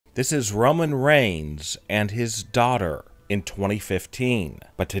This is Roman Reigns and his daughter in 2015.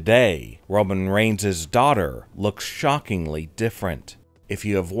 But today, Roman Reigns' daughter looks shockingly different. If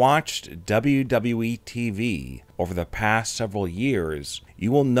you have watched WWE TV over the past several years, you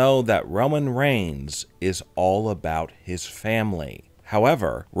will know that Roman Reigns is all about his family.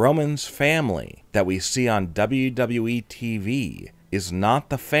 However, Roman's family that we see on WWE TV is not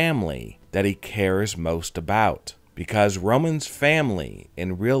the family that he cares most about, because Roman's family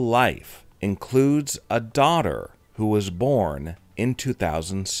in real life includes a daughter who was born in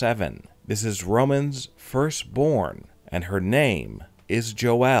 2007. This is Roman's firstborn, and her name is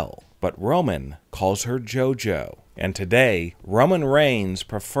Joelle, but Roman calls her Jojo. And today, Roman Reigns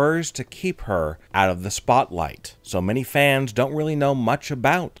prefers to keep her out of the spotlight, so many fans don't really know much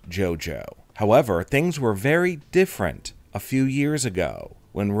about Jojo. However, things were very different a few years ago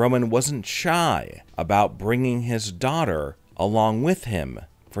when Roman wasn't shy about bringing his daughter along with him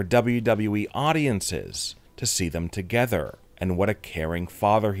for WWE audiences to see them together, and what a caring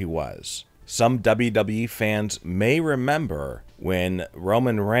father he was. Some WWE fans may remember when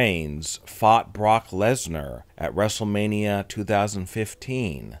Roman Reigns fought Brock Lesnar at WrestleMania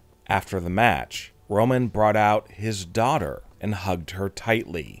 2015. After the match, Roman brought out his daughter and hugged her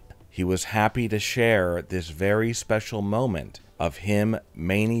tightly. He was happy to share this very special moment of him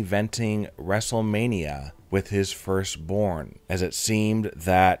main eventing WrestleMania with his firstborn, as it seemed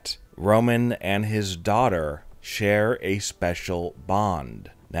that Roman and his daughter share a special bond.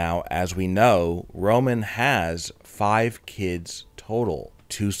 Now, as we know, Roman has 5 kids total,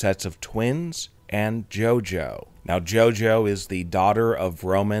 2 sets of twins, and Jojo. Now, Jojo is the daughter of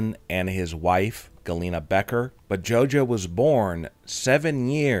Roman and his wife, Galina Becker, but Jojo was born 7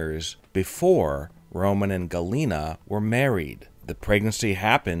 years before Roman and Galina were married. The pregnancy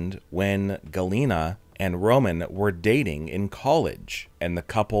happened when Galina and Roman were dating in college, and the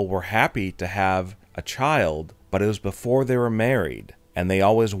couple were happy to have a child, but it was before they were married. And they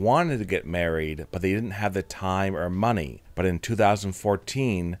always wanted to get married, but they didn't have the time or money. But in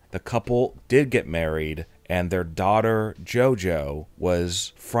 2014, the couple did get married, and their daughter, Jojo,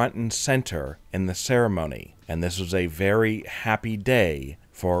 was front and center in the ceremony. And this was a very happy day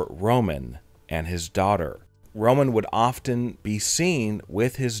for Roman and his daughter. Roman would often be seen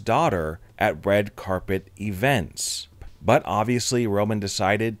with his daughter at red carpet events. But obviously, Roman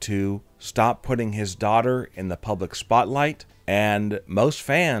decided to stop putting his daughter in the public spotlight, and most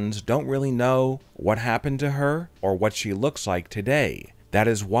fans don't really know what happened to her or what she looks like today. That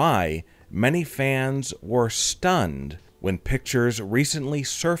is why many fans were stunned when pictures recently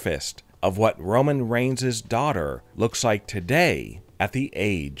surfaced of what Roman Reigns' daughter looks like today at the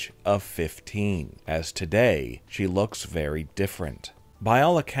age of 15, as today she looks very different. By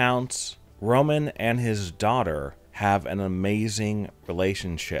all accounts, Roman and his daughter have an amazing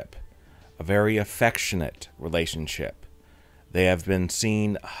relationship, a very affectionate relationship. They have been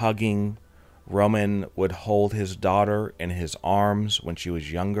seen hugging. Roman would hold his daughter in his arms when she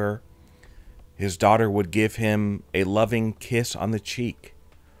was younger. His daughter would give him a loving kiss on the cheek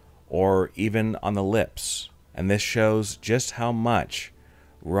or even on the lips. And this shows just how much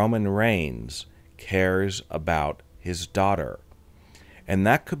Roman Reigns cares about his daughter. And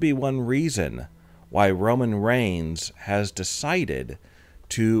that could be one reason why Roman Reigns has decided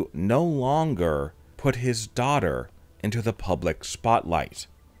to no longer put his daughter into the public spotlight,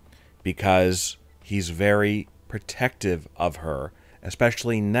 because he's very protective of her,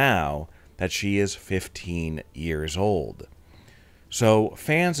 especially now that she is 15 years old. So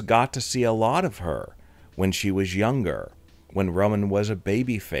fans got to see a lot of her when she was younger, when Roman was a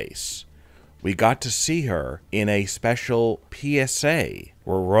babyface. We got to see her in a special PSA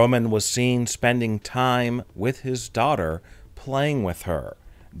where Roman was seen spending time with his daughter, playing with her,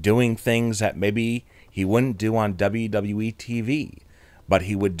 doing things that maybe he wouldn't do on WWE TV, but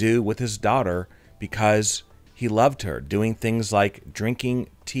he would do with his daughter because he loved her, doing things like drinking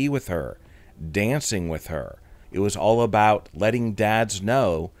tea with her, dancing with her. It was all about letting dads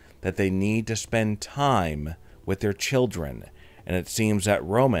know that they need to spend time with their children, and it seems that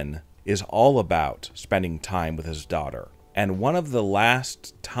Roman is all about spending time with his daughter. And one of the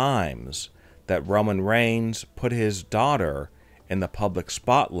last times that Roman Reigns put his daughter in the public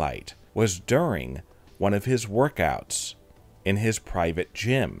spotlight was during one of his workouts in his private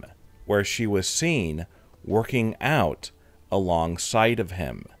gym, where she was seen working out alongside of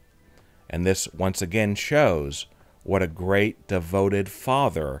him. And this once again shows what a great devoted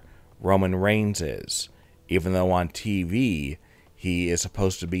father Roman Reigns is, even though on TV he is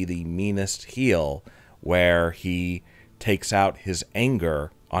supposed to be the meanest heel, where he takes out his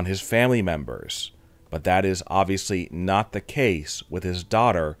anger on his family members. But that is obviously not the case with his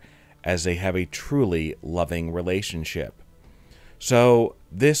daughter, as they have a truly loving relationship. So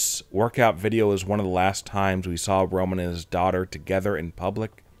this workout video is one of the last times we saw Roman and his daughter together in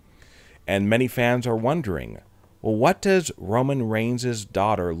public. And many fans are wondering, well, what does Roman Reigns'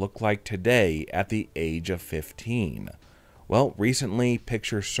 daughter look like today at the age of 15? Well, recently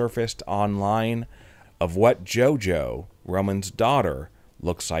pictures surfaced online of what Jojo, Roman's daughter,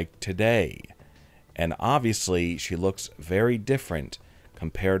 looks like today. And obviously she looks very different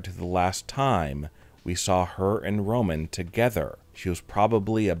compared to the last time we saw her and Roman together. She was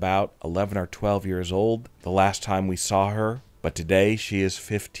probably about 11 or 12 years old the last time we saw her, but today she is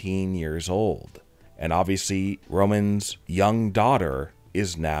 15 years old. And obviously Roman's young daughter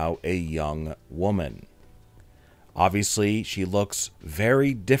is now a young woman. Obviously she looks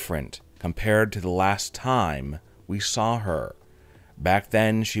very different compared to the last time we saw her. Back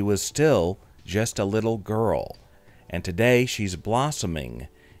then she was still just a little girl, and today she's blossoming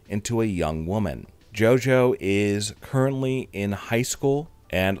into a young woman. Jojo is currently in high school,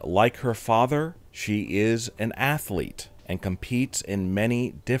 and like her father, she is an athlete and competes in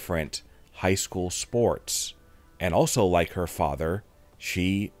many different high school sports. And also like her father,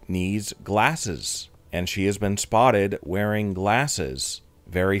 she needs glasses, and she has been spotted wearing glasses,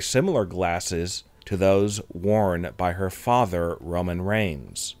 very similar glasses to those worn by her father, Roman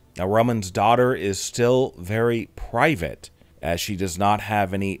Reigns. Now, Roman's daughter is still very private, as she does not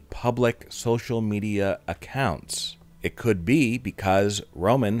have any public social media accounts. It could be because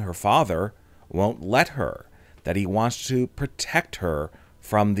Roman, her father, won't let her, that he wants to protect her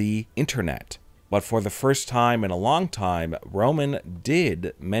from the internet. But for the first time in a long time, Roman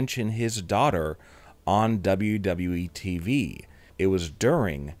did mention his daughter on WWE TV. It was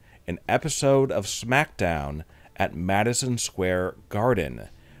during an episode of SmackDown at Madison Square Garden,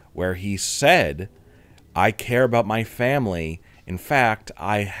 where he said, "I care about my family. In fact,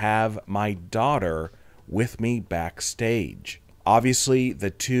 I have my daughter with me backstage." Obviously, the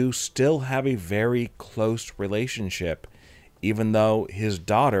two still have a very close relationship, even though his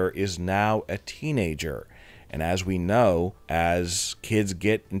daughter is now a teenager. And as we know, as kids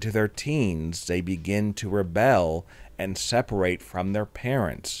get into their teens, they begin to rebel and separate from their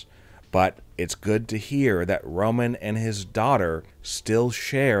parents. But it's good to hear that Roman and his daughter still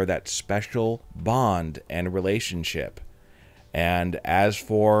share that special bond and relationship. And as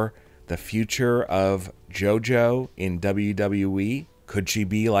for the future of Jojo in WWE, could she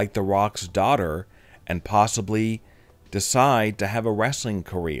be like The Rock's daughter and possibly decide to have a wrestling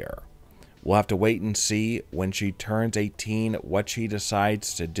career? We'll have to wait and see when she turns 18 what she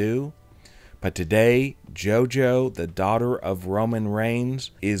decides to do. But today, Jojo, the daughter of Roman Reigns,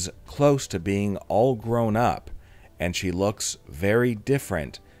 is close to being all grown up, and she looks very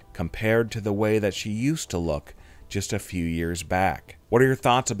different compared to the way that she used to look just a few years back. What are your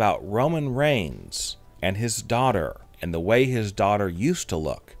thoughts about Roman Reigns and his daughter, and the way his daughter used to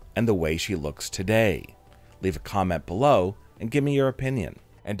look and the way she looks today? Leave a comment below and give me your opinion.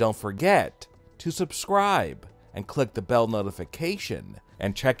 And don't forget to subscribe and click the bell notification,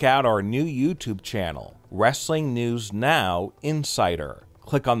 and check out our new YouTube channel, Wrestling News Now Insider.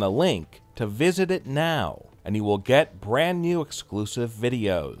 Click on the link to visit it now, and you will get brand new exclusive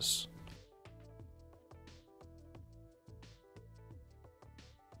videos.